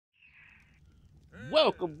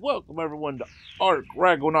welcome everyone to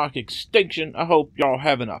Ragnarok Extinction. I hope y'all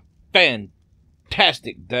having a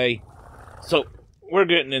fantastic day. So, we're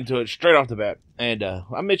getting into it straight off the bat. And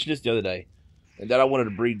I mentioned this the other day, and that I wanted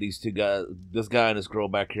to breed these two guys, this guy and this girl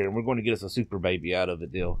back here, and we're going to get us a super baby out of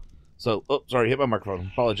it deal. So, oh, sorry, hit my microphone.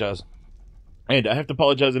 Apologize. And I have to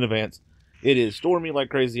apologize in advance. It is stormy like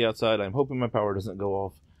crazy outside. I'm hoping my power doesn't go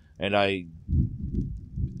off. And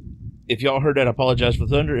if y'all heard that, I apologize for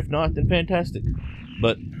the thunder. If not, then fantastic.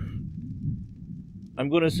 But I'm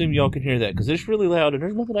going to assume y'all can hear that because it's really loud and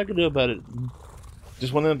there's nothing I can do about it.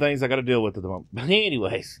 Just one of them things I got to deal with at the moment. But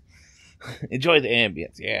anyways, enjoy the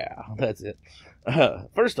ambience. Yeah, that's it.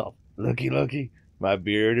 First off, looky. My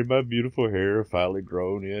beard and my beautiful hair are finally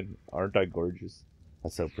grown in. Aren't I gorgeous? I'm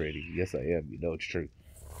so pretty. Yes, I am. You know it's true.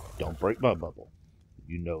 Don't break my bubble.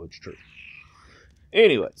 You know it's true.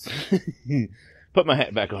 Anyways, put my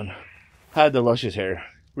hat back on. Hide the luscious hair.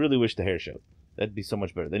 Really wish the hair showed. That'd be so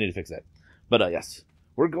much better. They need to fix that. But yes,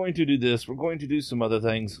 we're going to do this. We're going to do some other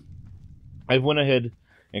things. I went ahead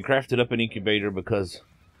and crafted up an incubator because,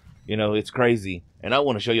 you know, it's crazy. And I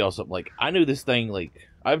want to show y'all something. Like, I knew this thing, like,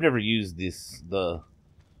 I've never used the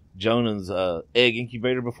Jonah's egg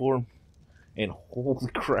incubator before. And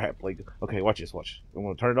holy crap. Like, okay, watch this, watch. I'm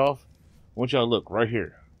going to turn it off. I want y'all to look right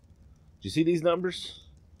here. Do you see these numbers?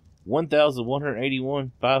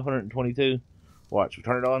 1,181, 522. Watch, we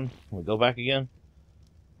turn it on. We go back again.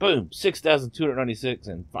 Boom, 6,296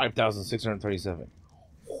 and 5,637.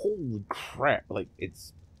 Holy crap. Like,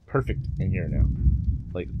 it's perfect in here now.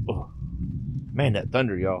 Like, oh. Man, that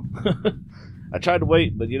thunder, y'all. I tried to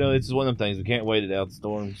wait, but, you know, it's one of them things. We can't wait it out the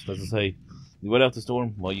storm. Doesn't say you wait out the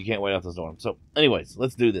storm. Well, you can't wait out the storm. So, anyways,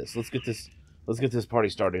 let's do this. Let's get this party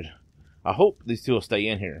started. I hope these two will stay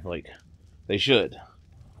in here. Like, they should.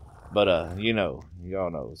 But, you know, y'all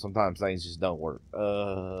know, sometimes things just don't work.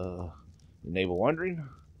 Enable wandering.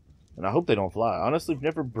 And I hope they don't fly. Honestly, I've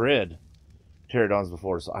never bred Pteranodons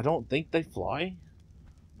before, so I don't think they fly.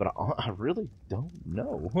 But I really don't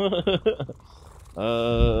know.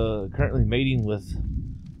 Currently mating with...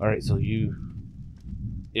 Alright, so you...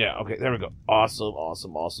 Yeah, okay, there we go.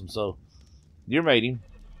 Awesome. So, you're mating.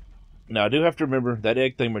 Now, I do have to remember that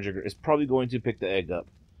egg thingamajigger is probably going to pick the egg up.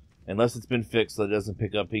 Unless it's been fixed so it doesn't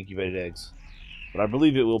pick up incubated eggs. But I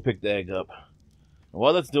believe it will pick the egg up. And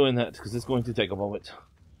while that's doing that, because it's going to take a moment,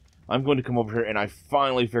 I'm going to come over here and I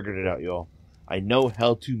finally figured it out, y'all. I know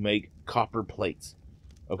how to make copper plates.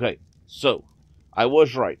 Okay, so, I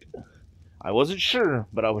was right. I wasn't sure,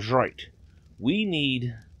 but I was right. We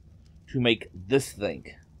need to make this thing,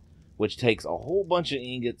 which takes a whole bunch of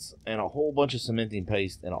ingots and a whole bunch of cementing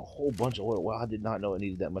paste and a whole bunch of oil. Well, I did not know it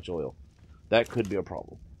needed that much oil. That could be a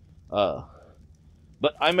problem.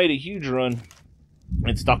 But I made a huge run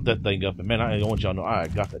and stocked that thing up. And man, I want y'all to know I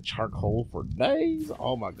got the charcoal for days.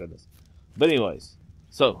 Oh my goodness. But anyways,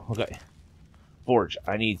 so, okay. Forge.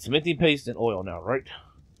 I need cementing paste and oil now, right?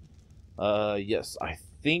 Yes, I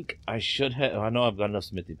think I should have. I know I've got enough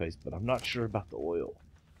cementing paste, but I'm not sure about the oil.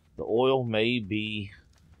 The oil may be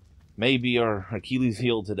our Achilles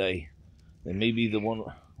heel today. It may be the one.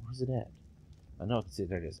 Where's it at? I know I can see it.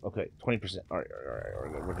 There it is. Okay, 20%. All right.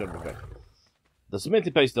 We're good. The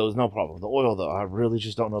cementing paste, though, is no problem. The oil, though, I really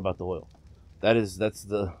just don't know about the oil. That's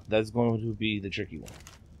going to be the tricky one.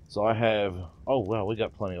 So I have... Oh, well, we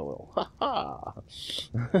got plenty of oil. Ha ha!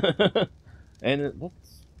 And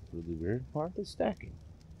that's really weird. Why aren't they stacking?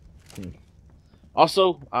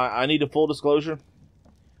 Also, I need a full disclosure.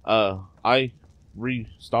 I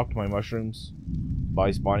restocked my mushrooms by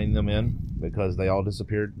spawning them in because they all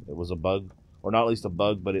disappeared. It was a bug. Or not at least a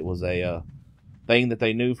bug, but it was a thing that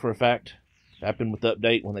they knew for a fact. Happened with the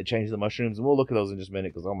update when they changed the mushrooms. And we'll look at those in just a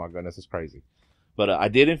minute because, oh my goodness, it's crazy. But I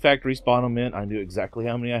did, in fact, respawn them in. I knew exactly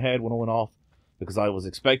how many I had when I went off because I was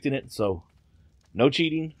expecting it. So, no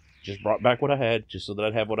cheating. Just brought back what I had just so that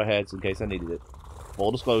I'd have what I had so in case I needed it.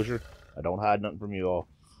 Full disclosure. I don't hide nothing from you all.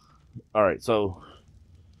 Alright, so...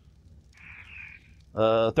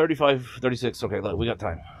 35, 36. Okay, look, we got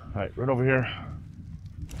time. Alright, run over here.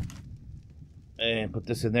 And put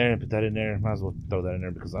this in there and put that in there. Might as well throw that in there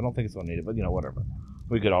because I don't think it's going to need it. But, you know, whatever.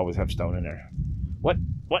 We could always have stone in there. What?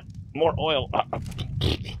 More oil.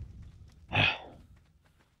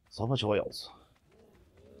 So much oils.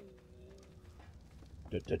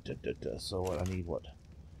 So what? I need what?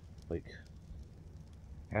 Like,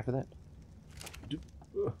 half of that?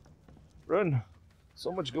 Run.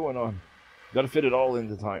 So much going on. Got to fit it all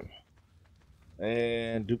into time.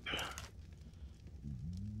 And doop.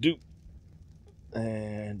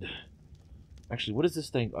 And actually, what is this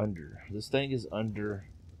thing under? This thing is under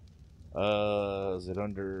Is it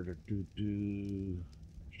under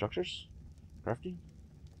structures? Crafting?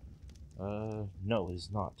 No, it is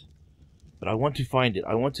not. But I want to find it.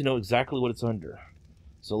 I want to know exactly what it's under.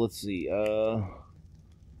 So let's see. Oh,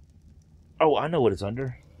 I know what it's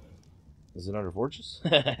under. Is it under fortress?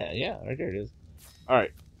 Yeah, right there it is.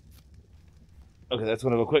 Alright. Okay, that's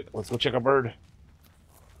gonna go quick. Let's go check our bird.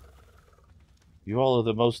 You all are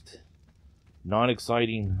the most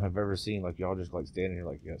non-exciting I've ever seen. Like, y'all just, like, standing here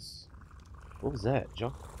like, yes. What was that?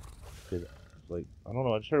 Jump? Like, I don't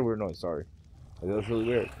know. I just heard a weird noise. Sorry. Like, that was really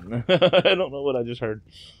weird. I don't know what I just heard.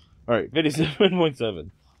 Alright, 57.7.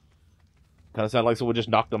 Kind of sounded like someone just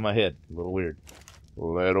knocked on my head. A little weird. A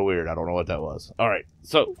little weird. I don't know what that was. Alright,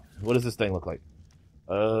 so, what does this thing look like?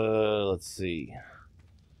 Let's see.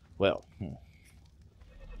 Well,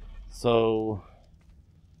 So,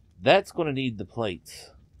 that's going to need the plates.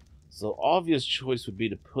 So, obvious choice would be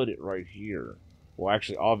to put it right here. Well,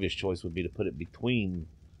 actually, obvious choice would be to put it between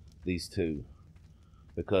these two.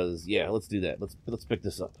 Because, yeah, let's do that. Let's pick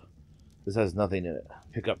this up. This has nothing in it.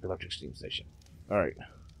 Pick up the electric steam station. Alright.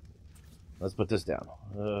 Let's put this down.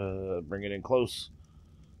 Bring it in close.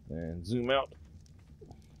 And zoom out.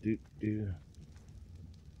 I'm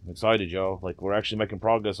excited, y'all. Like, we're actually making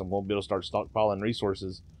progress and we'll be able to start stockpiling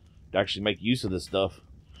resources to actually make use of this stuff.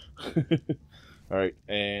 Alright,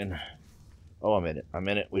 and... Oh, I'm in it. I'm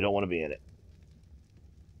in it. We don't want to be in it.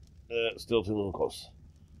 Still too little close.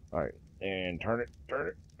 Alright, and turn it.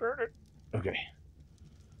 Okay.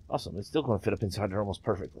 Awesome. It's still going to fit up inside there almost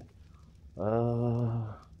perfectly.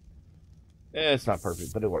 It's not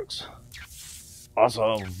perfect, but it works.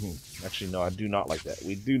 Awesome. Actually, no, I do not like that.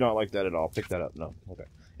 We do not like that at all. Pick that up. No. Okay.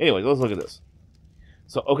 Anyway, let's look at this.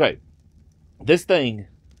 So, okay. This thing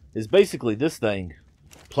is basically this thing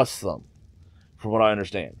plus some, from what I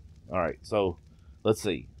understand. Alright, so, let's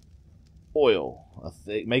see. Oil.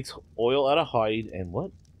 It makes oil out of hide and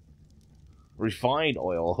what? Refined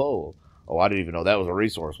oil. Oh, I didn't even know that was a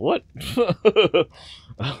resource. What?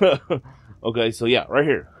 Okay, so yeah, right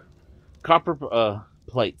here. Copper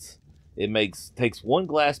plates. It takes one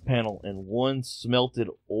glass panel and one smelted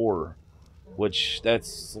ore, which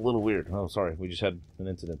that's a little weird. Oh, sorry, we just had an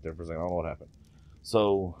incident there for a second. I don't know what happened.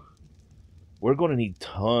 So we're going to need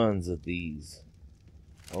tons of these.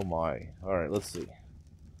 Oh my! All right, let's see.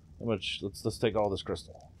 How much? Let's take all this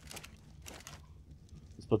crystal.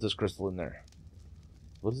 Let's put this crystal in there.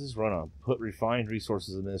 What does this run on? Put refined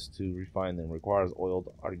resources in this to refine them. Requires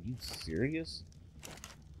oil. Are you serious?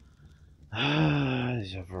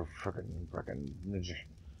 Frickin'.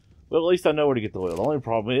 Well, at least I know where to get the oil. The only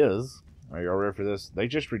problem is, are y'all ready for this? They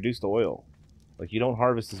just reduced the oil. Like, you don't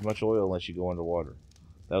harvest as much oil unless you go underwater.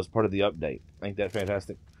 That was part of the update. Ain't that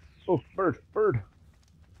fantastic? Oh, bird.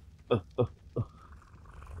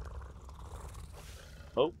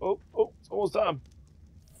 Oh, it's almost time.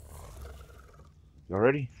 Y'all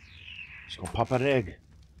ready? She's gonna pop out an egg.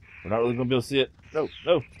 We're not really gonna be able to see it. No,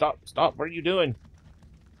 stop. What are you doing?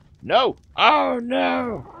 No! Oh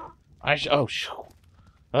no!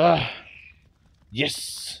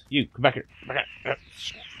 Yes! You, come back here.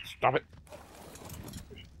 Stop it.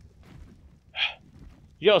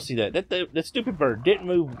 Y'all see that? That stupid bird didn't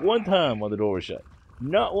move one time while the door was shut.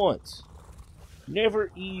 Not once.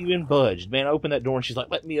 Never even budged. Man, I opened that door and she's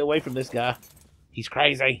like, let me away from this guy. He's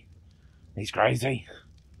crazy.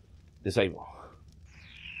 Disable.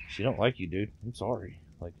 She don't like you, dude. I'm sorry.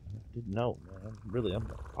 Like, I didn't know, man. I'm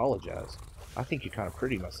gonna apologize. I think you're kind of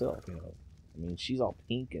pretty myself, you know. I mean, she's all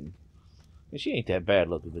pink and she ain't that bad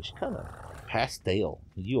looking, but she's kind of pastel.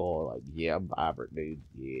 You all are like, yeah, I'm vibrant, dude.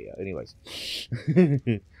 Yeah. Anyways.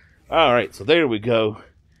 All right, so there we go.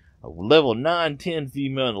 A level 9-10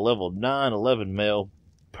 female and a level 9-11 male.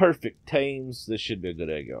 Perfect tames. This should be a good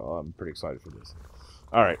egg, y'all. I'm pretty excited for this.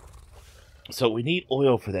 All right. So we need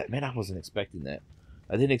oil for that. Man, I wasn't expecting that.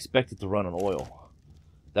 I didn't expect it to run on oil.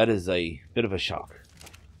 That is a bit of a shock.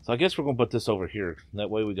 So I guess we're going to put this over here. That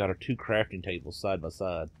way we got our two crafting tables side by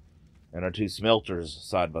side. And our two smelters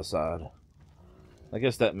side by side. I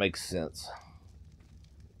guess that makes sense.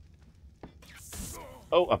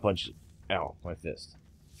 Oh, I punched it. Ow, my fist.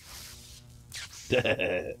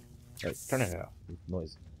 Right, turn it off. It's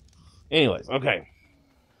noisy. Anyways, okay.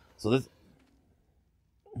 So this...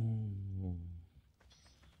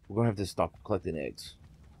 We're going to have to stop collecting eggs.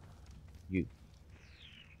 You.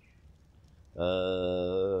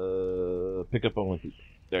 Pick up only poop.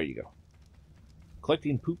 There you go.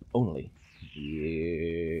 Collecting poop only.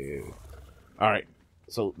 Yeah. Alright.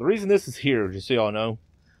 So, the reason this is here, just so y'all know,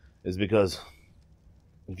 is because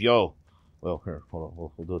if y'all... Well, here, hold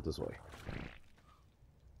on. We'll do it this way.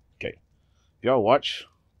 Okay. If y'all watch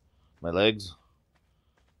my legs,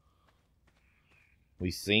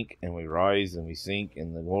 we sink and we rise and we sink,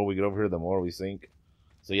 and the more we get over here, the more we sink.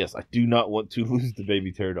 So yes, I do not want to lose the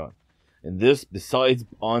baby pterodon. And this, besides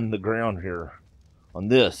on the ground here, on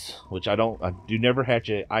this, which I do never hatch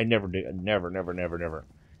it. I never do, never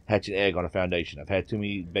hatch an egg on a foundation. I've had too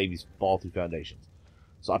many babies fall through foundations.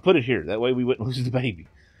 So I put it here. That way we wouldn't lose the baby,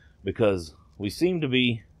 because we seem to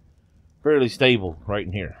be fairly stable right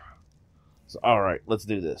in here. So all right, let's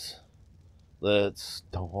do this.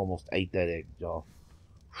 Almost ate that egg, y'all.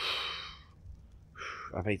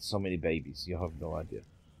 I've ate so many babies. You have no idea.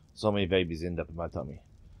 So many babies end up in my tummy.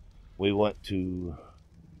 We want to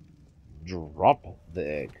drop the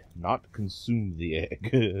egg, not consume the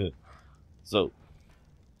egg. So,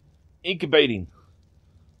 incubating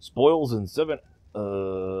spoils in 7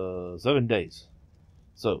 days.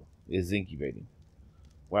 So, is incubating.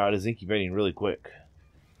 Wow, it is incubating really quick.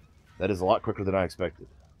 That is a lot quicker than I expected.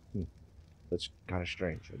 That's kind of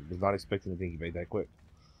strange. I was not expecting it to incubate that quick.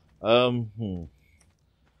 Kind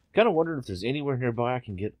of wondering if there's anywhere nearby I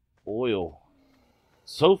can get oil.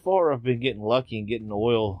 So far, I've been getting lucky and getting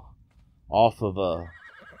oil off of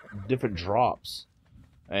different drops,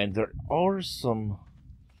 and there's some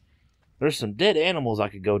dead animals I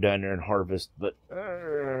could go down there and harvest, but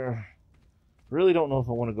really don't know if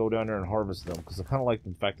I want to go down there and harvest them, because I kind of like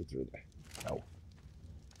them factored through there.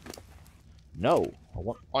 No, I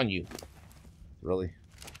want on you. Really?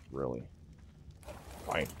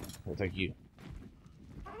 Fine, we'll take you.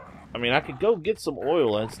 I mean, I could go get some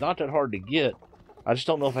oil, and it's not that hard to get. I just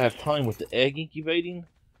don't know if I have time with the egg incubating.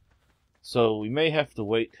 So we may have to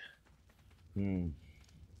wait. I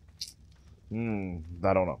don't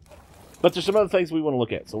know. But there's some other things we want to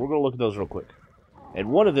look at. So we're going to look at those real quick.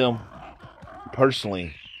 And one of them,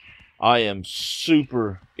 personally, I am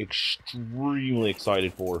extremely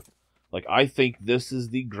excited for. Like, I think this is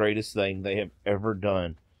the greatest thing they have ever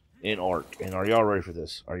done in Ark. And are y'all ready for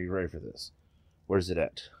this? Are you ready for this? Where's it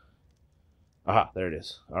at? Aha, there it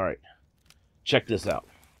is. All right. Check this out.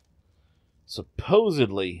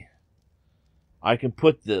 Supposedly, I can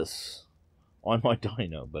put this on my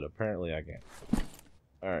dino, but apparently I can't.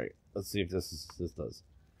 Alright, let's see if this does.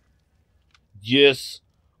 Yes!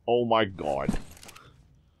 Oh my god.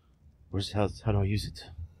 How do I use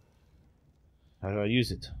it? How do I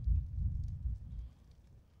use it?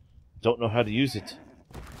 Don't know how to use it.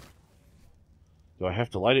 Do I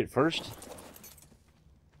have to light it first?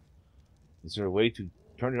 Is there a way to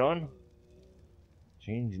turn it on?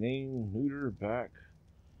 Change name, neuter, back.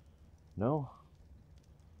 No?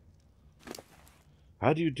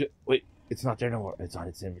 How do you do... Wait, it's not there no more. It's on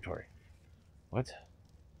its inventory. What?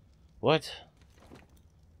 What?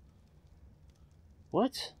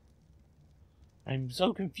 What? I'm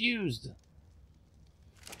so confused.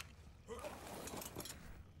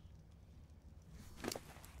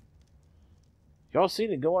 Y'all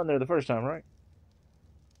seen it go on there the first time, right?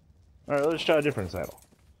 Alright, let's try a different saddle.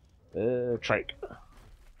 Trike.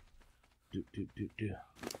 Do. Can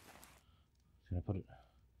I put it...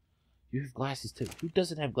 You have glasses too. Who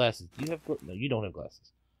doesn't have glasses? Do you have... No, you don't have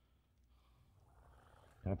glasses.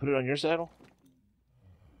 Can I put it on your saddle?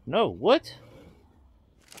 No, what?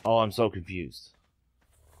 Oh, I'm so confused.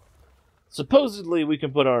 Supposedly, we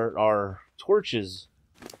can put our torches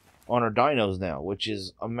on our dinos now, which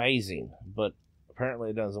is amazing, but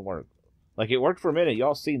apparently it doesn't work. Like, it worked for a minute.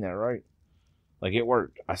 Y'all seen that, right? Like, it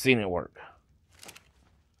worked. I seen it work.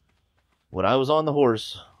 When I was on the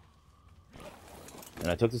horse, and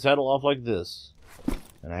I took the saddle off like this,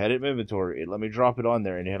 and I had it in my inventory, it let me drop it on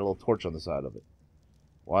there, and it had a little torch on the side of it.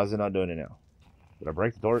 Why is it not doing it now? Did I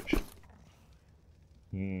break the torch?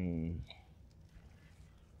 Well,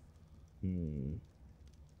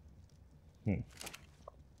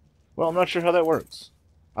 I'm not sure how that works.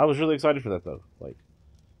 I was really excited for that, though. Like,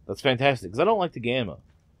 that's fantastic, because I don't like the gamma.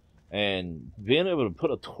 And being able to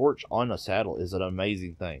put a torch on a saddle is an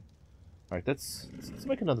amazing thing. Alright, let's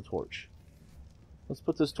make another torch. Let's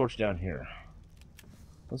put this torch down here.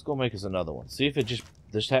 Let's go make us another one. See if it just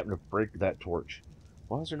happened to break that torch.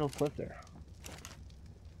 Why is there no flint there?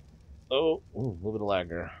 Oh, ooh, a little bit of lag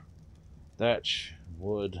there. Thatch,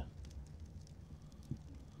 wood,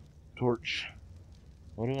 torch.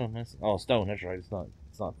 What am I missing? Oh, stone. That's right. It's not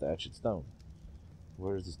thatch. It's stone.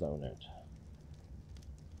 Where's the stone at?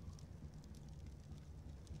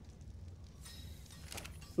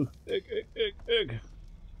 Egg.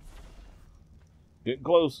 Getting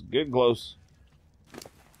close.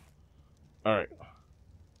 Alright.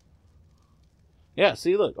 Yeah,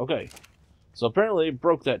 see, look, okay. So apparently it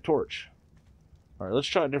broke that torch. Alright, let's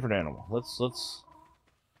try a different animal. Let's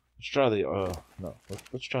try the,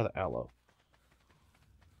 let's try the aloe.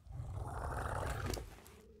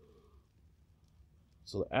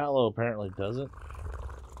 So the aloe apparently doesn't.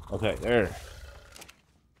 Okay, there.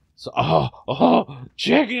 So, oh,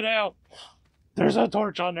 check it out. There's a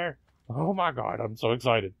torch on there. Oh my god, I'm so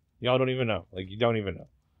excited. Y'all don't even know. Like, you don't even know.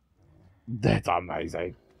 That's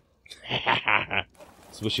amazing.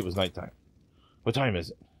 Just wish it was nighttime. What time is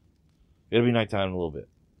it? It'll be nighttime in a little bit.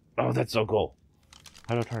 Oh, that's so cool.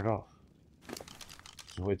 How do I turn it off?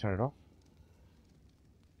 Is there a way to turn it off?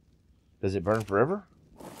 Does it burn forever?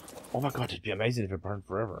 Oh my god, it'd be amazing if it burned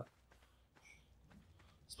forever.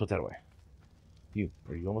 Let's put that away.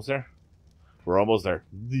 Are you almost there? We're almost there.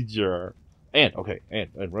 And, okay, and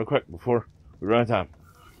real quick, before we run out of time,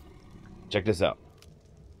 check this out.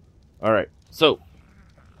 Alright, so,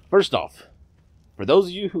 first off, for those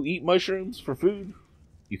of you who eat mushrooms for food,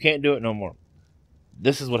 you can't do it no more.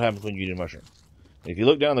 This is what happens when you eat a mushroom. If you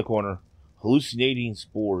look down the corner, hallucinating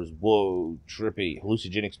spores, whoa, trippy,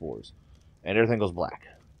 hallucinogenic spores, and everything goes black.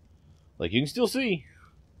 Like, you can still see,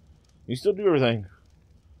 you can still do everything,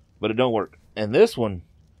 but it don't work. And this one,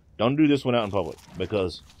 don't do this one out in public,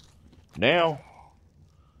 because now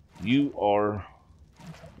you are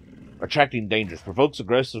attracting dangers. Provokes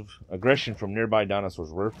aggression from nearby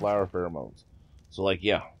dinosaurs. Rare flower pheromones. So, like,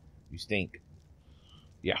 yeah, you stink.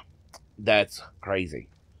 Yeah, that's crazy.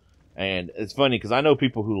 And it's funny because I know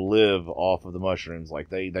people who live off of the mushrooms. Like,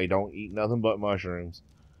 they don't eat nothing but mushrooms.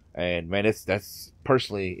 And man, that's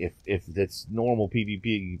personally, if it's normal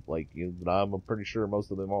PvP, like, I'm pretty sure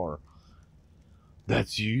most of them are.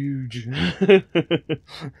 That's huge.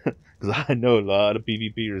 Because I know a lot of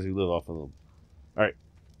PvPers who live off of them. Alright.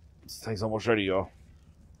 This thing's almost ready, y'all.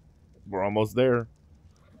 We're almost there.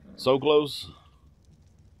 So close.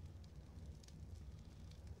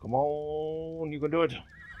 Come on. You can do it.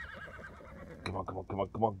 Come on, come on, come on,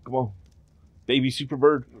 come on, come on. Baby super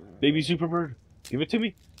bird. Baby super bird. Give it to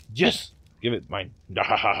me. Yes. Give it mine. Ha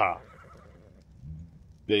ha ha.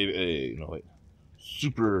 Baby. No, wait.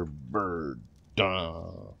 Super bird.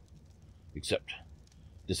 Duh. Except.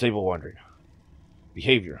 Disable wandering.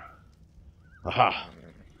 Behavior. Aha.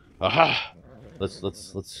 Aha! Let's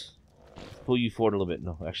pull you forward a little bit.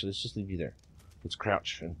 No, actually, let's just leave you there. Let's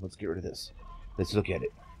crouch and let's get rid of this. Let's look at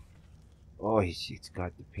it. Oh, it's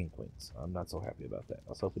got the pink wings. I'm not so happy about that. I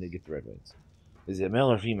was hoping to get the red wings. Is it a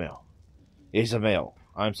male or female? It's a male.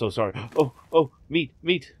 I'm so sorry. Oh, meat.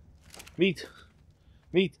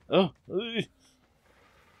 Oh,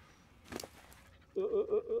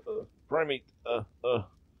 primate.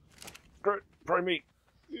 Primate.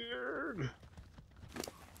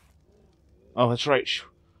 Oh, that's right.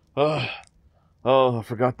 Oh, I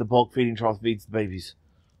forgot the bulk feeding trough feeds the babies.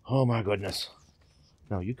 Oh my goodness.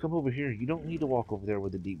 No, you come over here. You don't need to walk over there where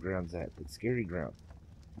the deep ground's at. It's scary ground.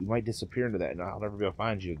 You might disappear into that and I'll never be able to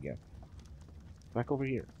find you again. Back over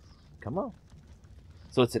here. Come on.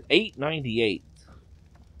 So it's an 898.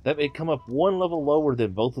 That may come up one level lower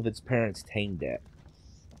than both of its parents tamed at.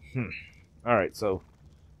 Alright, so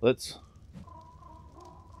let's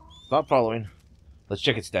stop following. Let's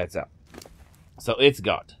check its stats out. So it's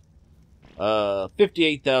got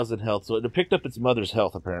 58,000 health. So it picked up its mother's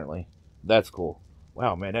health, apparently. That's cool.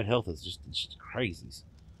 Wow, man, that health is just crazy.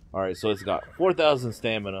 Alright, so it's got 4,000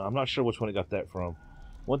 stamina. I'm not sure which one it got that from.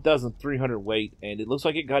 1,300 weight. And it looks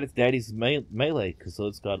like it got its daddy's melee. So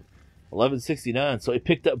it's got 1169. So it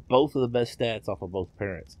picked up both of the best stats off of both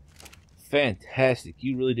parents. Fantastic.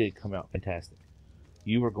 You really did come out fantastic.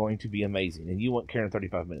 You are going to be amazing. And you won't care in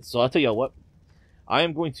 35 minutes. So I'll tell y'all what. I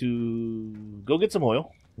am going to go get some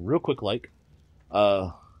oil, real quick like.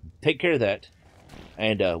 Take care of that.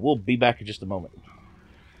 And we'll be back in just a moment.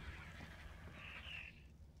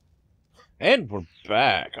 And we're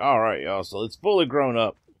back. Alright, y'all. So it's fully grown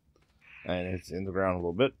up. And it's in the ground a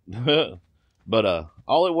little bit. But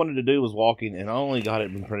all it wanted to do was walking. And I only got it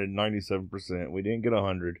printed 97%. We didn't get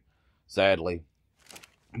 100. Sadly.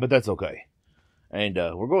 But that's okay. And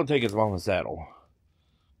we're going to take his mama's saddle.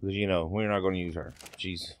 Because, you know, we're not going to use her.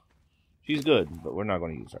 She's good, but we're not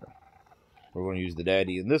going to use her. We're going to use the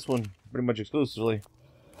daddy in this one pretty much exclusively.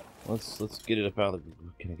 Let's get it up out of the...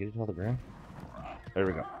 Can I get it out of the ground? There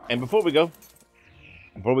we go. And before we go out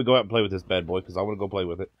and play with this bad boy, because I want to go play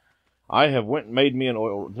with it, I have went and made me an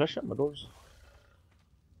oil... Did I shut my doors?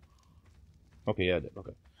 Okay, yeah, I did.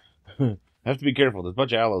 Okay. I have to be careful. There's a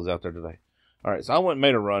bunch of aloes out there today. Alright, so I went and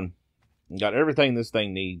made a run. And got everything this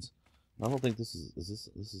thing needs. I don't think this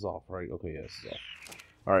is off, right? Okay, yeah, this is off.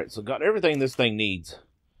 Alright, so got everything this thing needs.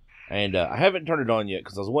 And I haven't turned it on yet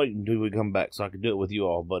because I was waiting until we come back so I could do it with you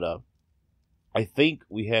all. But I think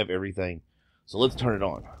we have everything. So let's turn it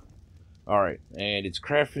on. Alright, and it's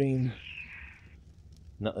crafting...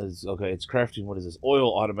 No, it's crafting, what is this?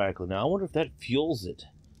 Oil automatically. Now, I wonder if that fuels it.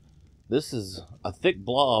 This is a thick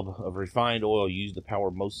blob of refined oil used to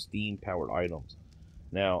power most steam-powered items.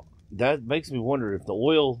 Now, that makes me wonder if the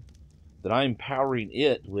oil that I'm powering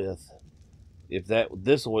it with, if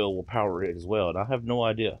this oil will power it as well. And I have no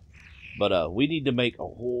idea. But we need to make a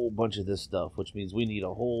whole bunch of this stuff, which means we need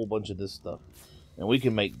a whole bunch of this stuff. And we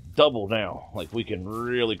can make double now. Like, we can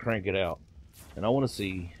really crank it out. And I want to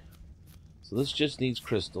see... So this just needs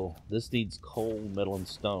crystal. This needs coal, metal, and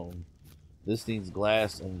stone. This needs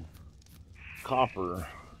glass and copper.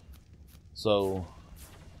 So,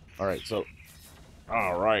 alright, so...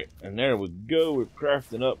 Alright, and there we go. We're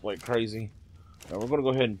crafting up like crazy. Now we're going to go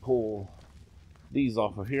ahead and pull these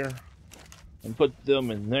off of here. And put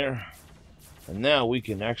them in there. And now we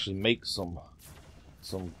can actually make some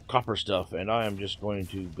copper stuff. And I am just going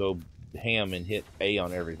to go ham and hit A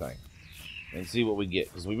on everything. And see what we get.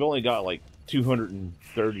 Because we've only got like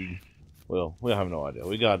 230. Well, we have no idea.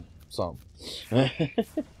 We got some.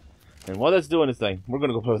 And while that's doing its thing, we're going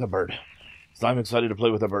to go play with a bird. So I'm excited to play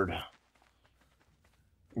with a bird.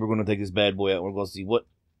 We're going to take this bad boy out. We're going to see what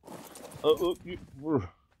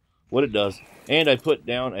it does. And I put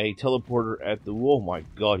down a teleporter at the... Oh my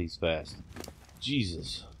god, he's fast.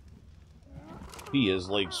 Jesus. He is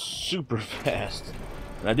like super fast.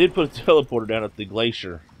 And I did put a teleporter down at the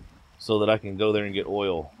glacier so that I can go there and get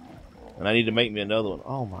oil. And I need to make me another one.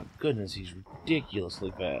 Oh my goodness, he's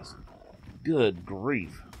ridiculously fast. Good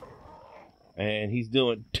grief. And he's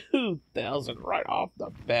doing 2,000 right off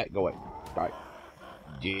the bat. Go away. Right.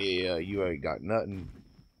 Yeah, you ain't got nothing.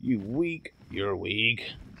 You weak. You're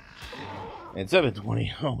weak. And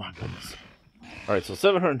 720. Oh my goodness. Alright, so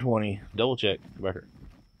 720. Double check. Come back here.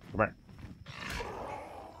 Come here.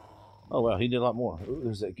 Oh wow, he did a lot more. Ooh,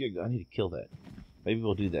 there's that gig. I need to kill that. Maybe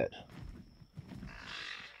we'll do that.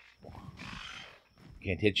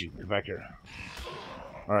 Can't hit you. Come back here.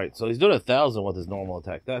 Alright, so he's doing 1,000 with his normal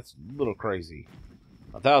attack. That's a little crazy.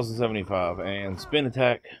 1,075. And spin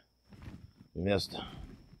attack. We missed.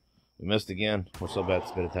 We missed again. We're so bad at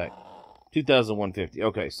spin attack. 2,150.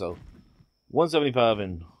 Okay, so 175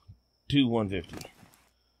 and 2,150.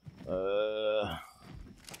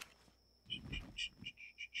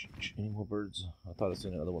 Any more birds? I thought I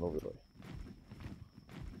seen another one over there.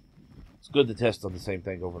 It's good to test on the same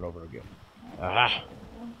thing over and over again. Aha!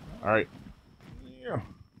 Alright. Yeah.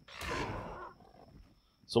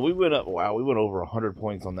 So we went up, wow, we went over 100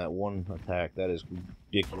 points on that one attack. That is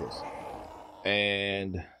ridiculous.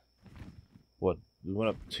 And, what, we went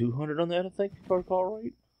up 200 on that, I think, if I recall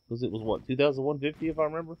right? Because it was, what, 2,150 if I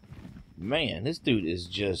remember? Man, this dude is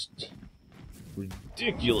just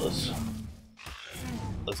ridiculous.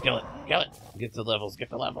 Let's kill it. Kill it. Get the levels.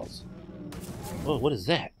 Get the levels. Oh, what is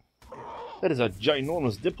that? That is a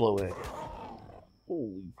ginormous Diplo egg.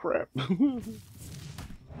 Holy crap.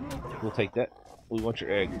 We'll take that. We want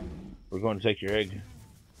your egg. We're going to take your egg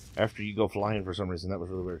after you go flying for some reason. That was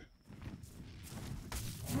really weird.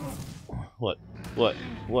 What? What?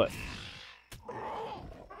 What?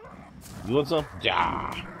 You want some?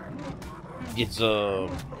 Yeah. Get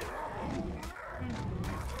some.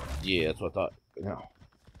 Yeah, that's what I thought. No.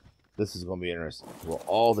 This is going to be interesting. Well,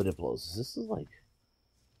 all the Diplos. This is like...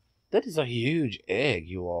 That is a huge egg,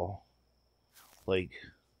 you all. Like...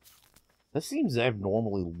 That seems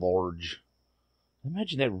abnormally large.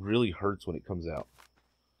 Imagine that really hurts when it comes out.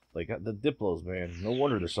 Like, the Diplos, man. No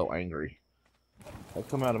wonder they're so angry. If that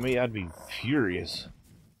come out of me, I'd be furious.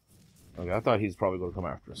 Okay, I thought he's probably going to come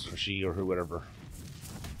after us. Or she, or whoever.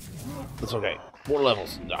 That's okay. More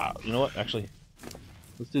levels. You know what? Actually,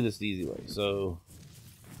 let's do this the easy way. So...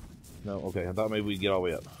 No, okay. I thought maybe we'd get all the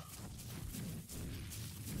way up.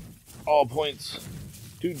 All points.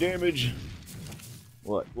 2 damage.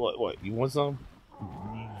 What? You want some?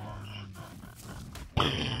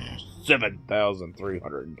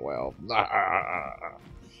 7,312.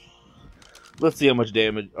 Let's see how much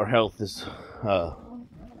damage or health this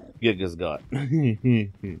Giga's got. We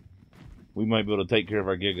might be able to take care of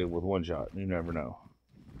our Giga with one shot. You never know.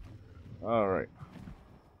 Alright.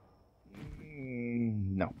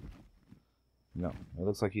 No. No. It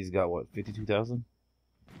looks like he's got, what, 52,000?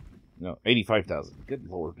 No, 85,000. Good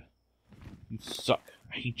lord. You suck.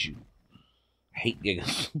 I hate you. I hate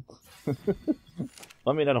Gigas.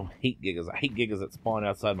 I mean, I don't hate Gigas. I hate Gigas that spawn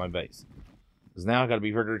outside my base. Because now I gotta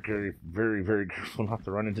be very, very careful not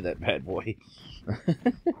to run into that bad boy.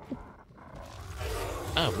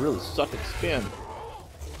 I really suck at spin.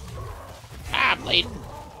 I'm bleeding.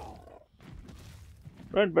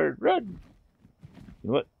 Run, bird, run. You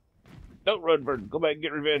know what? Don't run, bird. Go back and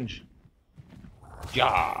get revenge.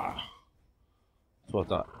 Yeah. That's what I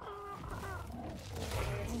thought.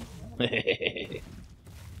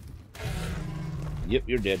 Yep,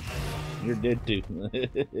 you're dead. You're dead too.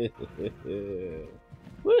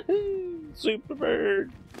 Woohoo! Super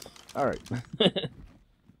bird! Alright.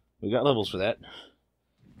 We got levels for that.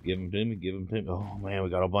 Give them to me, give them to me. Oh man, we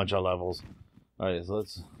got a bunch of levels. Alright, so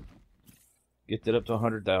let's get that up to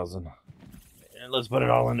 100,000. And let's put it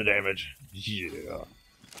all into damage. Yeah.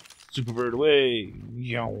 Super bird away.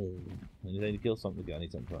 Yo. Anything to kill? Something to kill. I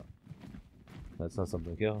need something to kill. That's not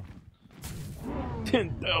something to kill.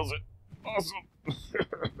 10,000. Awesome.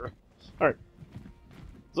 Alright.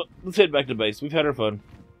 So let's head back to base. We've had our fun.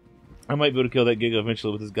 I might be able to kill that Giga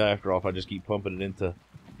eventually with this guy after all if I just keep pumping it into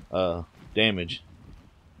damage.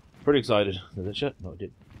 Pretty excited. Did that shut? No, it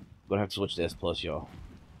didn't. Gonna have to switch to S+, y'all.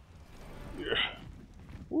 Yeah.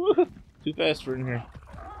 Woo! Too fast for in here.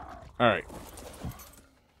 Alright.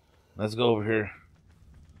 Let's go over here.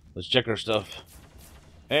 Let's check our stuff.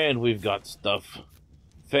 And we've got stuff.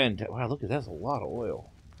 Fantastic. Wow, look at that. That's a lot of oil.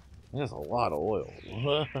 That's a lot of oil.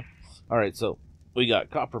 Alright, so we got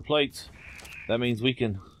copper plates. That means we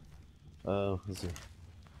can let's see.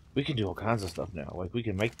 We can do all kinds of stuff now. Like we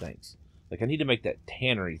can make things. Like I need to make that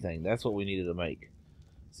tannery thing. That's what we needed to make.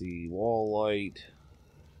 Let's see, wall light.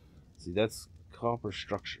 Let's see, that's copper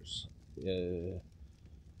structures.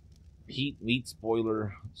 Heat meat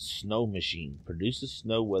spoiler snow machine. Produces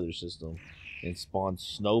snow weather system and spawns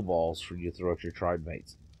snowballs for you to throw at your tribe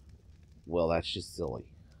mates. Well, that's just silly.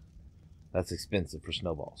 That's expensive for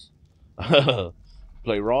snowballs.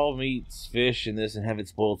 Play raw meats, fish, and this, and have it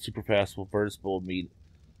spoiled super fast. Will first spoiled meat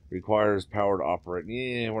requires power to operate.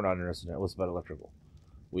 Yeah, we're not interested in that. What's about electrical?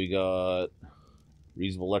 We got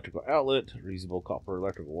reasonable electrical outlet, reasonable copper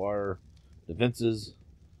electrical wire, defenses,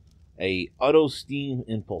 a auto steam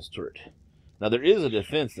impulse turret. Now there is a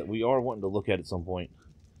defense that we are wanting to look at some point,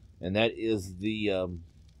 and that is the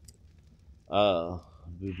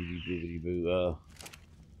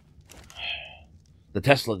the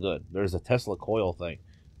Tesla gun. There's a Tesla coil thing.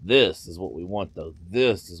 This is what we want, though.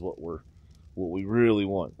 This is what we really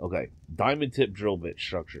want. Okay, diamond tip drill bit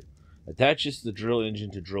structure attaches the drill engine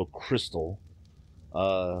to drill crystal,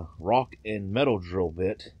 rock and metal drill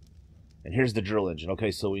bit. And here's the drill engine.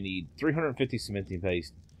 Okay, so we need 350 cementing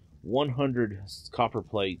paste, 100 copper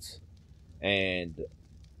plates, and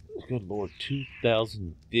good lord,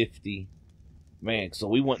 2,050. Man, so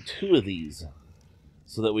we want 2 of these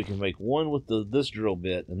so that we can make one with this drill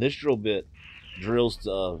bit, and this drill bit drills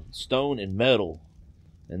stone and metal,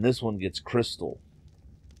 and this one gets crystal.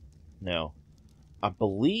 Now, I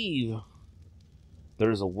believe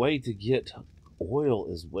there's a way to get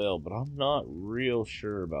oil as well, but I'm not real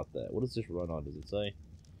sure about that. What does this run on? Does it say?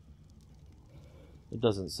 It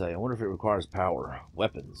doesn't say. I wonder if it requires power.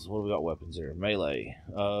 Weapons. What do we got? Weapons here. Melee.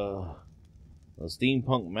 A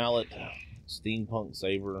steampunk mallet. Steampunk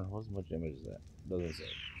saber. What's much damage is that? Doesn't say.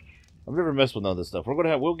 I've never messed with none of this stuff.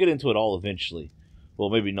 We'll get into it all eventually. Well,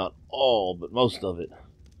 maybe not all, but most of it,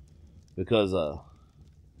 because I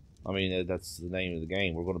mean that's the name of the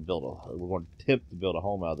game. We're going to attempt to build a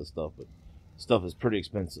home out of this stuff, but stuff is pretty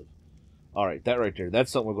expensive. All right, that right there.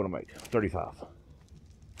 That's something we're going to make. 35.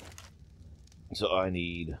 So I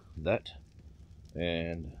need that,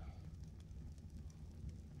 and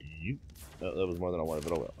you. Oh, that was more than I wanted,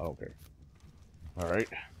 but oh well. I don't care. All right.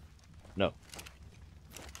 No.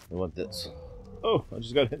 We want this. Oh, I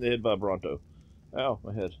just got hit in the head by a Bronto. Ow,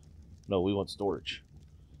 my head. No, we want storage.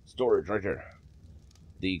 Storage, right there.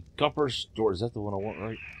 The copper storage. Is that the one I want,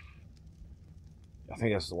 right? I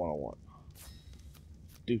think that's the one I want.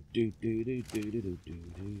 Do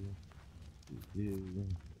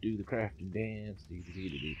the crafting dance.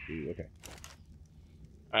 Okay.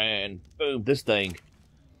 And boom, this thing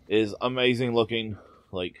is amazing looking.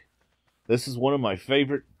 Like, this is one of my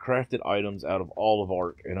favorite crafted items out of all of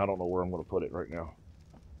Ark, and I don't know where I'm going to put it right now.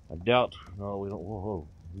 I doubt. No, we don't. Whoa,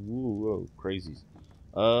 whoa, crazies.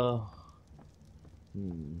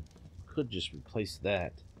 Could just replace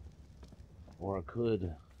that, or I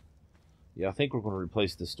could. Yeah, I think we're going to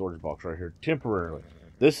replace this storage box right here temporarily.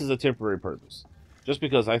 This is a temporary purpose, just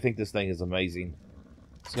because I think this thing is amazing.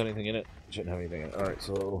 It's got anything in it? It shouldn't have anything in it. All right,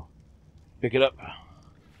 so pick it up.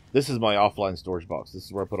 This is my offline storage box. This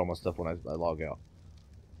is where I put all my stuff when I log out.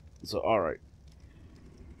 So, alright.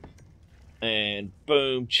 And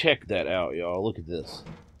boom, check that out, y'all. Look at this.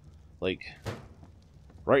 Like,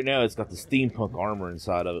 right now it's got the steampunk armor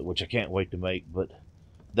inside of it, which I can't wait to make, but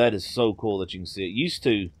that is so cool that you can see it. Used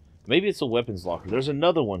to, maybe it's a weapons locker. There's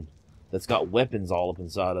another one that's got weapons all up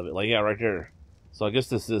inside of it. Like, yeah, right there. So I guess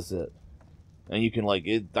this is it. And you can, like,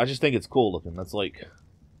 I just think it's cool looking. That's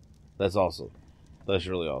awesome. That's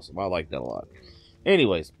really awesome. I like that a lot.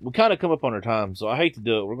 Anyways, we kind of come up on our time, so I hate to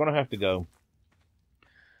do it. We're going to have to go.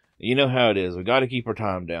 You know how it is. We got to keep our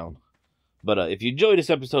time down. But if you enjoyed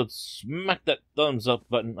this episode, smack that thumbs up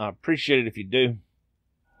button. I appreciate it if you do.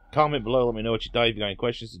 Comment below. Let me know what you thought. If you got any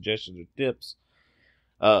questions, suggestions, or tips.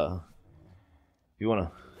 If you want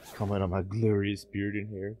to comment on my glorious beard in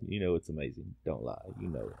here, you know it's amazing. Don't lie. You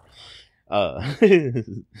know it.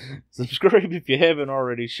 Subscribe if you haven't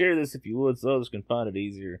already. Share this if you would so others can find it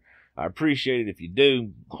easier. I appreciate it if you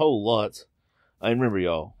do. Whole lots. And remember,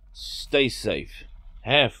 y'all, stay safe.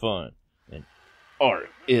 Have fun. And art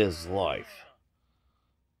is life.